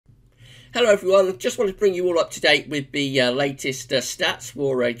Hello everyone, just wanted to bring you all up to date with the latest stats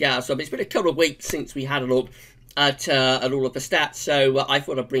for GavsWeatherVids. It's been a couple of weeks since we had a look at all of the stats, so I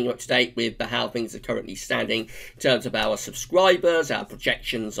thought I'd bring you up to date with how things are currently standing in terms of our subscribers, our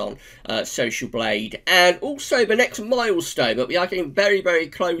projections on Social Blade, and also the next milestone that we are getting very, very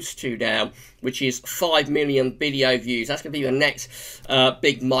close to now, which is 5 million video views. That's going to be the next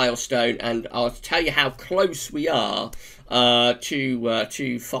big milestone, and I'll tell you how close we are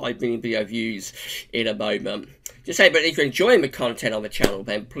to 5 million video views in a moment. Just say, but if you're enjoying the content on the channel,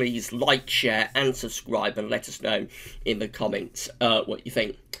 then please like, share, and subscribe, and let us know in the comments what you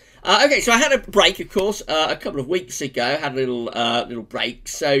think. Okay, so I had a break, of course, a couple of weeks ago. Had a little break.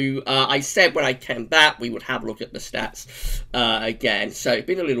 So I said when I came back we would have a look at the stats again. So it's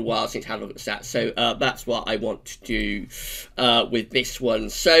been a little while since I had a look at the stats. So that's what I want to do with this one.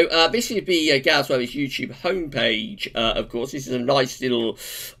 So this is the GavsWeatherVids YouTube homepage. Of course, this is a nice little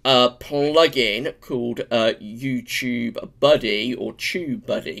plugin called YouTube Buddy or Tube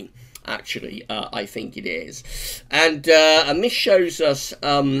Buddy. Actually, I think it is, and this shows us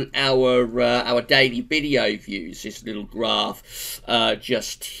our daily video views. This little graph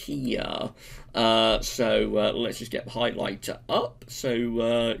just here. So let's just get the highlighter up.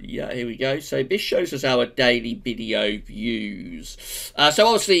 So yeah, here we go. So this shows us our daily video views. So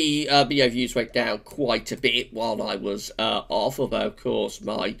obviously video views went down quite a bit while I was off, although of course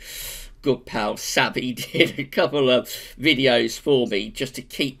my good pal Savvy did a couple of videos for me just to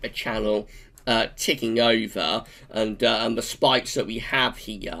keep the channel ticking over, and the spikes that we have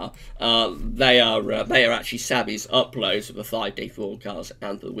here, they are actually Savvy's uploads of the 5-day forecast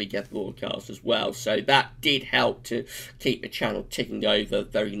and the weekend forecast as well. So that did help to keep the channel ticking over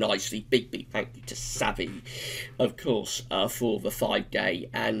very nicely. Big thank you to Savvy, of course, for the 5-day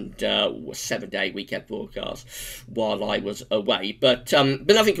and 7-day weekend forecast while I was away. But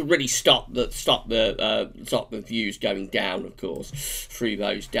nothing could really stop the views going down, of course, through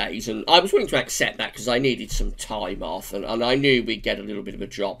those days, and I was willing to accept that because I needed some time off, and I knew we'd get a little bit of a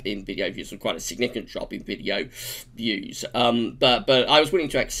drop in video views, quite a significant drop in video views, but I was willing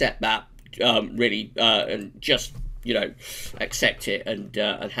to accept that really, and just, you know, accept it and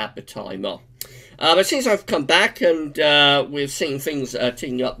have the time off. But since I've come back, and we're seeing things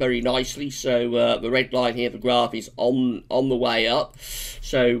ticking up very nicely, so the red line here, the graph, is on the way up.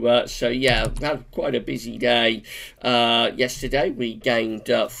 So yeah, we had quite a busy day yesterday. We gained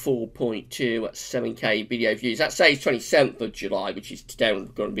 4.27k video views. That says 27th of July, which is today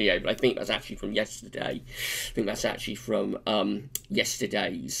on the video, but I think that's actually from yesterday. I think that's actually from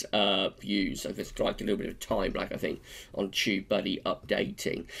yesterday's views. So there's like a little bit of time lag, I think, on TubeBuddy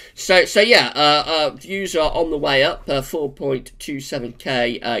updating. So yeah. Views are on the way up,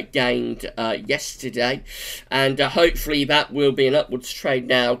 4.27k gained yesterday, and hopefully that will be an upwards trade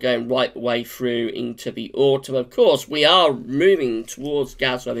now going right the way through into the autumn. Of course, we are moving towards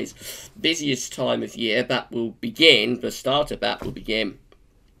GavsWeatherVids' busiest time of year. That will begin, the start of that will begin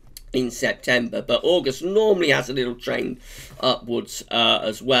in September, but August normally has a little trend upwards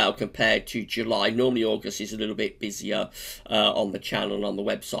as well compared to July. Normally August is a little bit busier on the channel and on the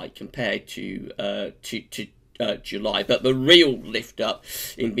website compared to July, but the real lift up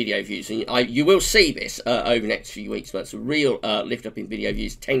in video views, and you will see this over the next few weeks, but the real lift up in video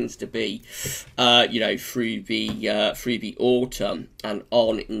views tends to be you know, through the autumn and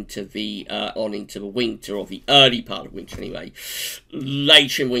on into the winter, or the early part of winter anyway.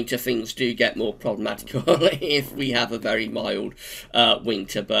 Later in winter things do get more problematical if we have a very mild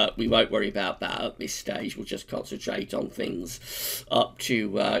winter, but we won't worry about that at this stage. We'll just concentrate on things up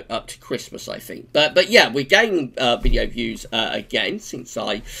to Christmas, I think. But yeah, we're gaining video views again since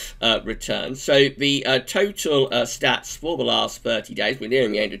I returned. So the total stats for the last 30 days, we're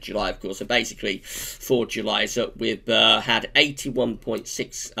nearing the end of July, of course, so basically for July, so we've had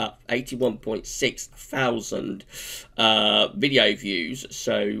 81.6 thousand video views,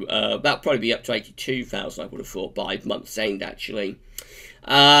 so that'll probably be up to 82,000, I would have thought, by month's end actually.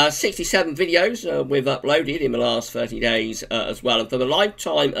 67 videos we've uploaded in the last 30 days as well, and for the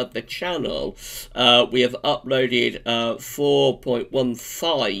lifetime of the channel we have uploaded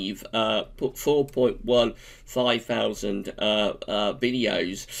 4.15 thousand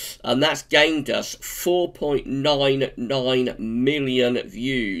videos, and that's gained us 4.99 million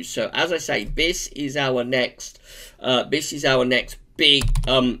views. So as I say, this is our next big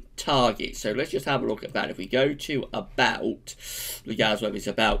target. So let's just have a look at that. If we go to about, the GavsWeatherVids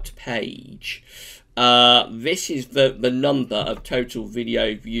about page, this is the number of total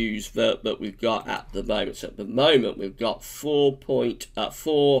video views that we've got at the moment. So at the moment we've got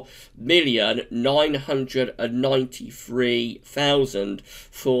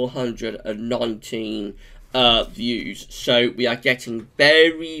 4,993,419 views. So we are getting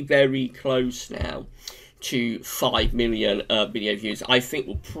very, very close now to 5 million video views. I think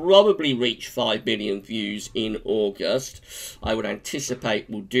we'll probably reach 5 million views in August. I would anticipate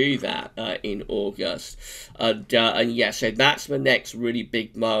we'll do that in August. And yeah, so that's the next really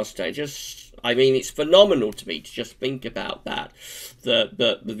big milestone. I mean, it's phenomenal to me to just think about that.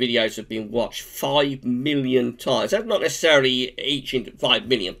 The videos have been watched 5 million times. That's not necessarily each 5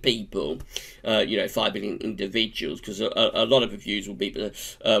 million people, 5 million individuals, because a lot of the views will be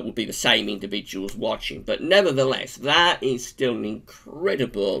the same individuals watching. But nevertheless, that is still an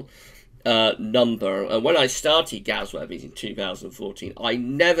incredible number. And when I started GavsWeatherVids in 2014, I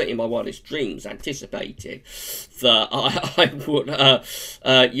never in my wildest dreams anticipated that I would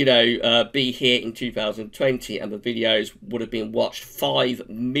be here in 2020 and the videos would have been watched 5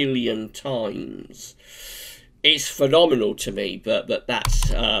 million times. It's phenomenal to me that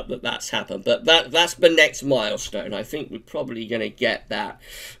that's happened. But that's the next milestone. I think we're probably going to get that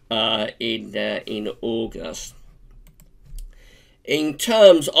in August. In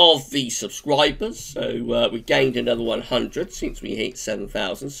terms of the subscribers, so we gained another 100 since we hit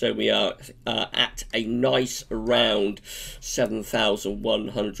 7,000. So we are at a nice around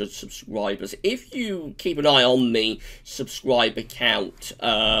 7,100 subscribers. If you keep an eye on the subscriber count,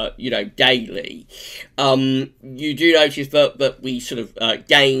 daily, you do notice that we sort of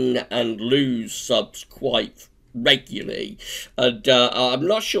gain and lose subs quite regularly, and I'm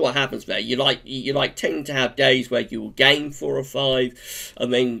not sure what happens there. You tend to have days where you will gain 4 or 5,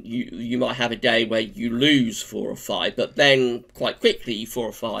 and then you might have a day where you lose 4 or 5, but then quite quickly 4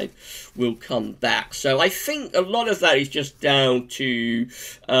 or 5 will come back. So I think a lot of that is just down to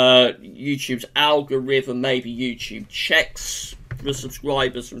YouTube's algorithm. Maybe YouTube checks the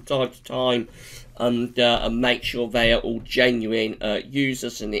subscribers from time to time and make sure they are all genuine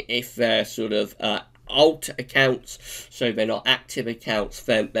users, and if they're sort of alt accounts, so they're not active accounts,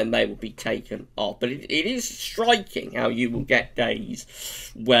 then they will be taken off. But it is striking how you will get days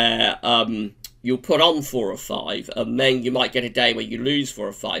where you'll put on 4 or 5, and then you might get a day where you lose 4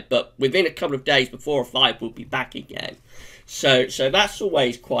 or 5, but within a couple of days, the 4 or 5 will be back again. So that's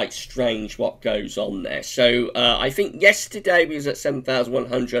always quite strange what goes on there. So I think yesterday we was at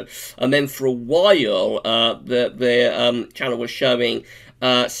 7,100, and then for a while the channel was showing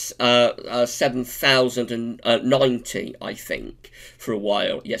 7,090, I think, for a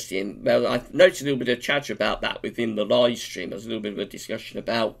while yesterday. Well, I noticed a little bit of chatter about that within the live stream. There was a little bit of a discussion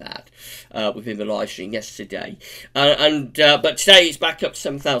about that within the live stream yesterday. But today it's back up to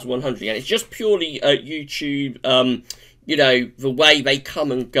 7,100 again. It's just purely YouTube, the way they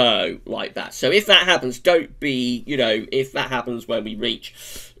come and go like that. So if that happens, don't be, if that happens when we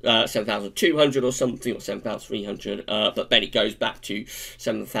reach 7,200 or something, or 7,300, but then it goes back to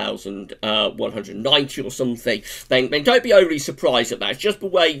 7,190 or something, then don't be overly surprised at that. It's just the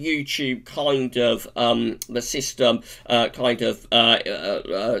way YouTube kind of, the system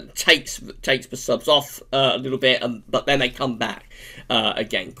takes the subs off a little bit, but then they come back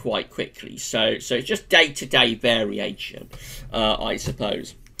again quite quickly. So it's just day-to-day variation, I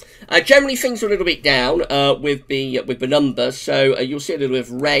suppose. Generally, things are a little bit down with the numbers, so you'll see a little bit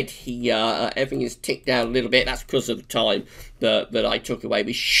of red here. Everything is ticked down a little bit. That's because of the time that I took away.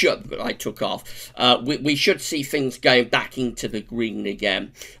 I took off. We should see things going back into the green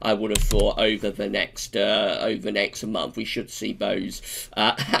again. I would have thought over the next month we should see those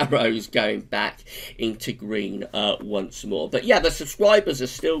arrows going back into green once more. But yeah, the subscribers are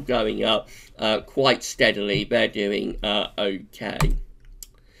still going up quite steadily. They're doing okay.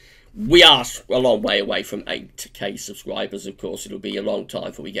 We are a long way away from 8K subscribers. Of course, it'll be a long time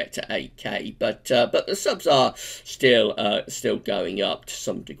before we get to 8K, but the subs are still going up to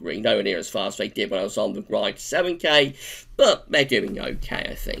some degree. Nowhere near as fast as they did when I was on the grind to 7K, but they're doing okay,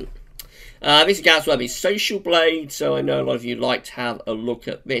 I think. This is GavsWeatherVids Social Blade, so I know a lot of you like to have a look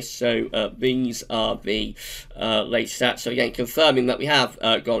at this. So these are the latest stats. So again, confirming that we have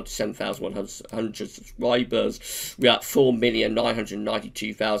gone to 7,100 subscribers. We're at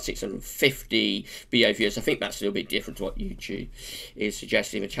 4,992,650 video views. I think that's a little bit different to what YouTube is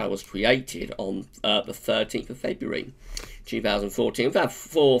suggesting. The channel was created on the 13th of February 2014. We've had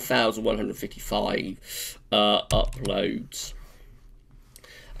 4,155 uploads.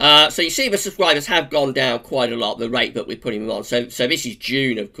 So you see the subscribers have gone down quite a lot, the rate that we're putting them on. So this is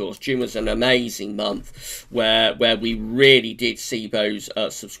June, of course. June was an amazing month where we really did see those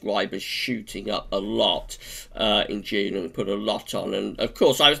subscribers shooting up a lot in June, and we put a lot on. And of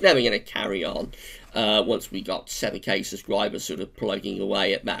course, I was never going to carry on once we got 7k subscribers sort of plugging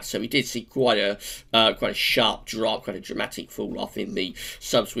away at that. So we did see quite a sharp drop, quite a dramatic fall off in the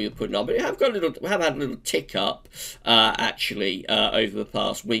subs we were putting on. But we have had a little tick up actually over the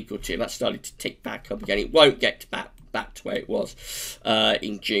past week or two. That started to tick back up again. It won't get back to where it was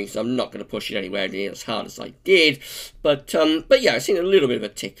in June, so I'm not going to push it anywhere near as hard as I did. But yeah, I've seen a little bit of a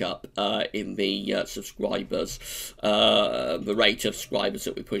tick up in the subscribers, the rate of subscribers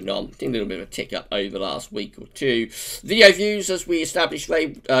that we're putting on. Seen a little bit of a tick up over the last week or two. Video views, as we established,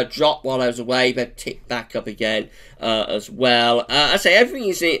 they dropped while I was away. They've ticked back up again as well. I say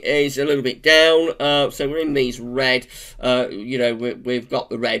everything is a little bit down, so we're in these red. You know, we've got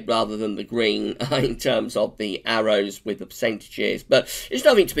the red rather than the green in terms of the arrows with the percentages, but it's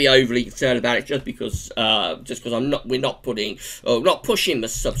nothing to be overly concerned about. It's just because we're not pushing the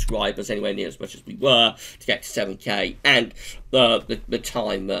subscribers anywhere near as much as we were to get to 7k, and the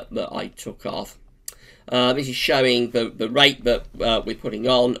time that I took off. This is showing the rate that we're putting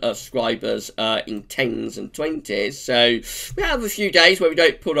on subscribers in 10s and 20s. So we have a few days where we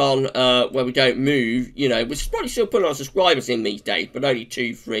don't put on, where we don't move. You know, we're probably still putting on subscribers in these days, but only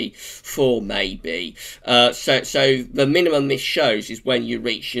 2, 3, 4 maybe. So the minimum this shows is when you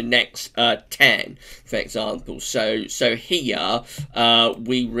reach your next 10, for example. So here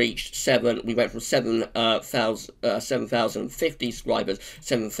we reached 7. We went from 7,050 subscribers,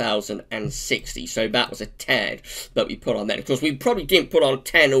 7,060. So that was a 10 that we put on then. Of course, we probably didn't put on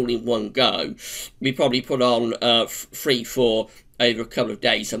 10 all in one go. We probably put on 3, 4 over a couple of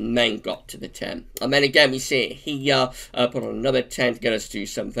days and then got to the 10. And then again, we see it here, put on another 10 to get us to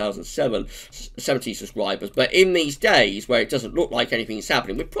 7,070 subscribers. But in these days where it doesn't look like anything is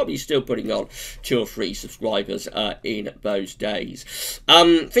happening, we're probably still putting on 2 or 3 subscribers in those days.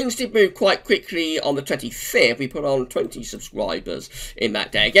 Things did move quite quickly on the 25th. We put on 20 subscribers in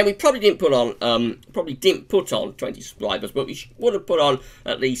that day. Again, we probably didn't put on 20 subscribers, but we would have put on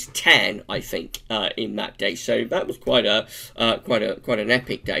at least 10, I think, in that day. So that was quite an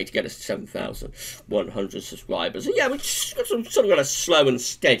epic day to get us to 7,100 subscribers. And yeah, we just sort of got a slow and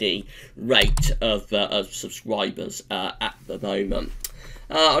steady rate of subscribers at the moment.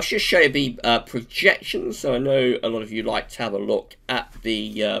 I'll just show you the projections. So I know a lot of you like to have a look at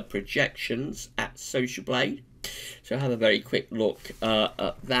the projections at Social Blade. So have a very quick look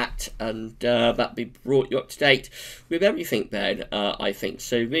at that, and that'll be brought you up to date with everything then, I think.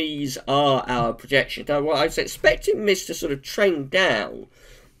 So these are our projections. Now, I was expecting this to sort of trend down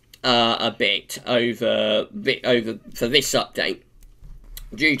a bit over for this update,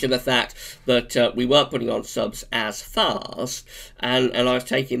 due to the fact that we weren't putting on subs as fast, and I was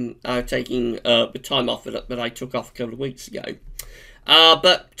taking the time off that I took off a couple of weeks ago.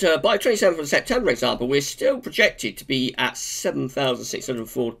 But by 27th of September, for example, we're still projected to be at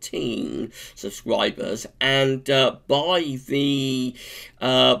 7,614 subscribers, and by the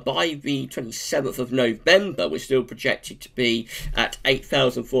 27th of November, we're still projected to be at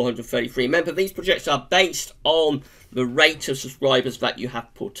 8,433. Remember, these projections are based on the rate of subscribers that you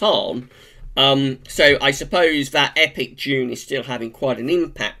have put on. So I suppose that epic June is still having quite an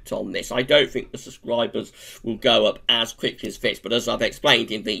impact on this. I don't think the subscribers will go up as quickly as this, but as I've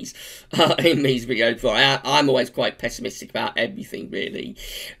explained in these videos before, I'm always quite pessimistic about everything, really,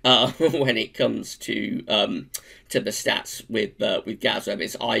 when it comes to the stats with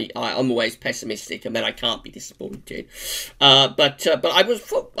GavsWeatherVids. I'm always pessimistic, and then I can't be disappointed. But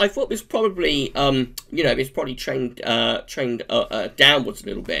I thought this probably it's probably trained downwards a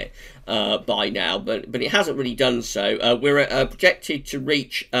little bit by now, but it hasn't really done so. We're projected to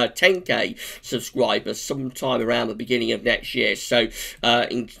reach 10k subscribers sometime around the beginning of next year. So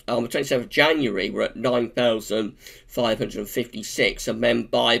on the 27th of January, we're at 9,556, and then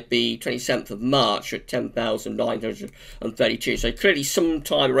by the 27th of March, we're at 10,932. So clearly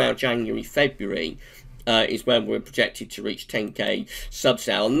sometime around January, February, is when we're projected to reach 10k subs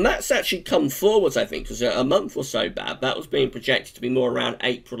now, and that's actually come forwards, I think, because a month or so back that was being projected to be more around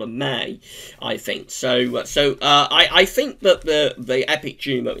April and May, I think. So I think that the epic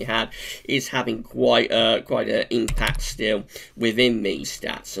June that we had is having quite an impact still within these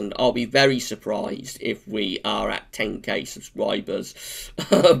stats, and I'll be very surprised if we are at 10k subscribers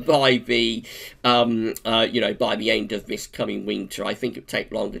by the by the end of this coming winter. I think it'll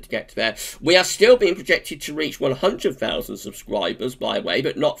take longer to get to there. We are still being projected projected to reach 100,000 subscribers, by the way,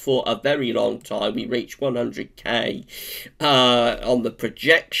 but not for a very long time. We reached 100k on the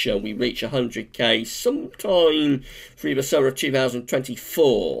projection. We reach 100k sometime through the summer of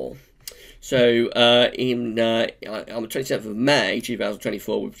 2024. So on the 27th of May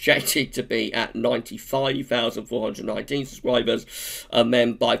 2024, we're projected to be at 95,419 subscribers, and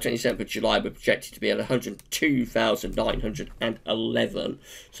then by 27th of July, we're projected to be at 102,911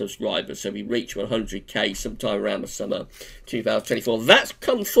 subscribers. So we reach 100k sometime around the summer 2024. That's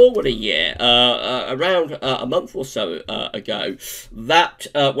come forward a year, around a month or so ago. That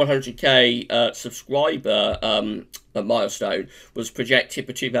 100k subscriber a milestone was projected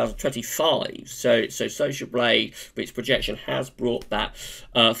for 2025. So Social Blade, with its projection, has brought that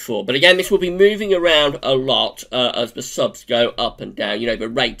forward. But again, this will be moving around a lot as the subs go up and down. You know, the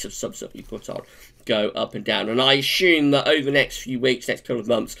rate of subs that we put on go up and down. And I assume that over the next few weeks, next couple of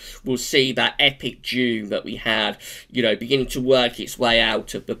months, we'll see that epic June that we had, you know, beginning to work its way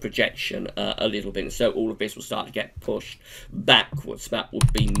out of the projection a little bit. And so all of this will start to get pushed backwards. That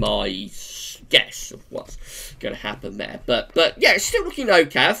would be my guess of what's going to happen there. But yeah, it's still looking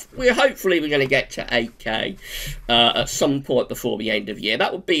okay. Hopefully we're going to get to 8k at some point before the end of the year.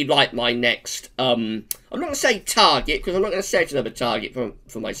 That would be like my next I'm not going to say target, because I'm not going to set another target for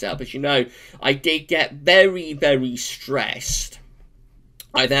myself. As you know, I did get very, very stressed.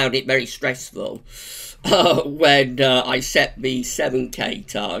 I found it very stressful when I set the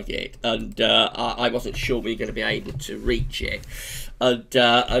 7k target, and I wasn't sure we were going to be able to reach it.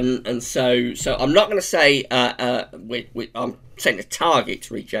 And so I'm not going to say I'm setting a target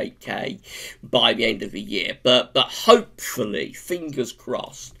to reach 8k by the end of the year, but hopefully, fingers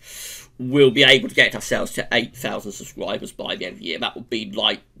crossed, we'll be able to get ourselves to 8,000 subscribers by the end of the year. That would be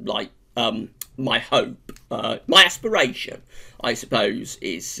like my hope, my aspiration, I suppose,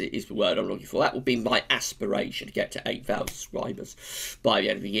 is the word I'm looking for. That would be my aspiration, to get to 8,000 subscribers by the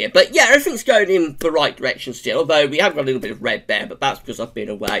end of the year. But yeah, everything's going in the right direction still, although we have got a little bit of red there, but that's because I've been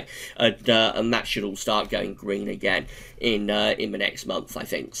away, and that should all start going green again in the next month, I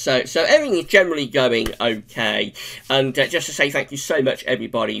think. So everything is generally going okay, and just to say thank you so much,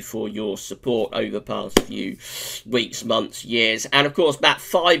 everybody, for your support over the past few weeks, months, years, and of course that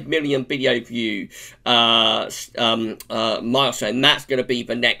 5 million video view milestone, that's going to be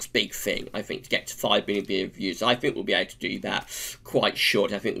the next big thing, I think, to get to 5 million video views. I think we'll be able to do that quite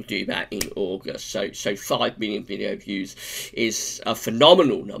short. I think we'll do that in August. So 5 million video views is a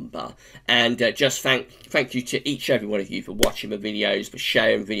phenomenal number, and just thank you to each and every one of you for watching the videos, for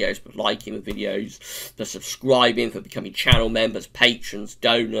sharing videos, for liking the videos, for subscribing, for becoming channel members, patrons,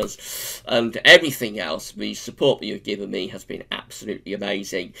 donors, and everything else. The support that you've given me has been absolutely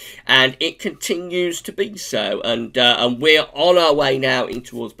amazing, and it continues to be so. And we're on our way now in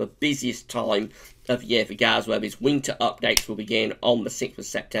towards the busiest time of the year for GavsWeatherVids. Winter updates will begin on the 6th of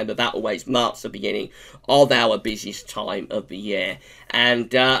September. That always marks the beginning of our busiest time of the year.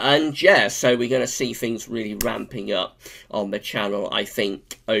 And yeah, so we're going to see things really ramping up on the channel, I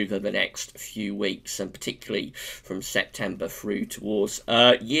think, over the next few weeks, and particularly from September through towards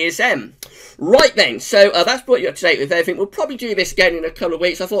year's end. Right then, so that's brought you up to date with everything. We'll probably do this again in a couple of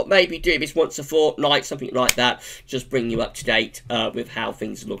weeks. I thought maybe do this once a fortnight, something like that, just bring you up to date with how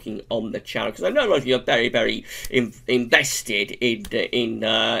things are looking on the channel, because I know a lot of you are very, very invested in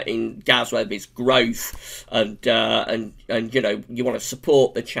GavsWeatherVids' growth, and you know, you want to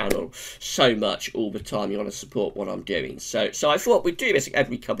support the channel so much all the time. You want to support what I'm doing. So I thought we'd do this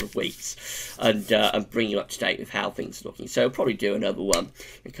every couple of weeks, and bring you up to date with how things are looking. So we'll probably do another one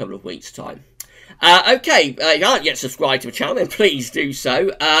in a couple of weeks' time. Okay, if you aren't yet subscribed to the channel, then please do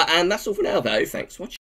so. And that's all for now, though. Thanks for watching.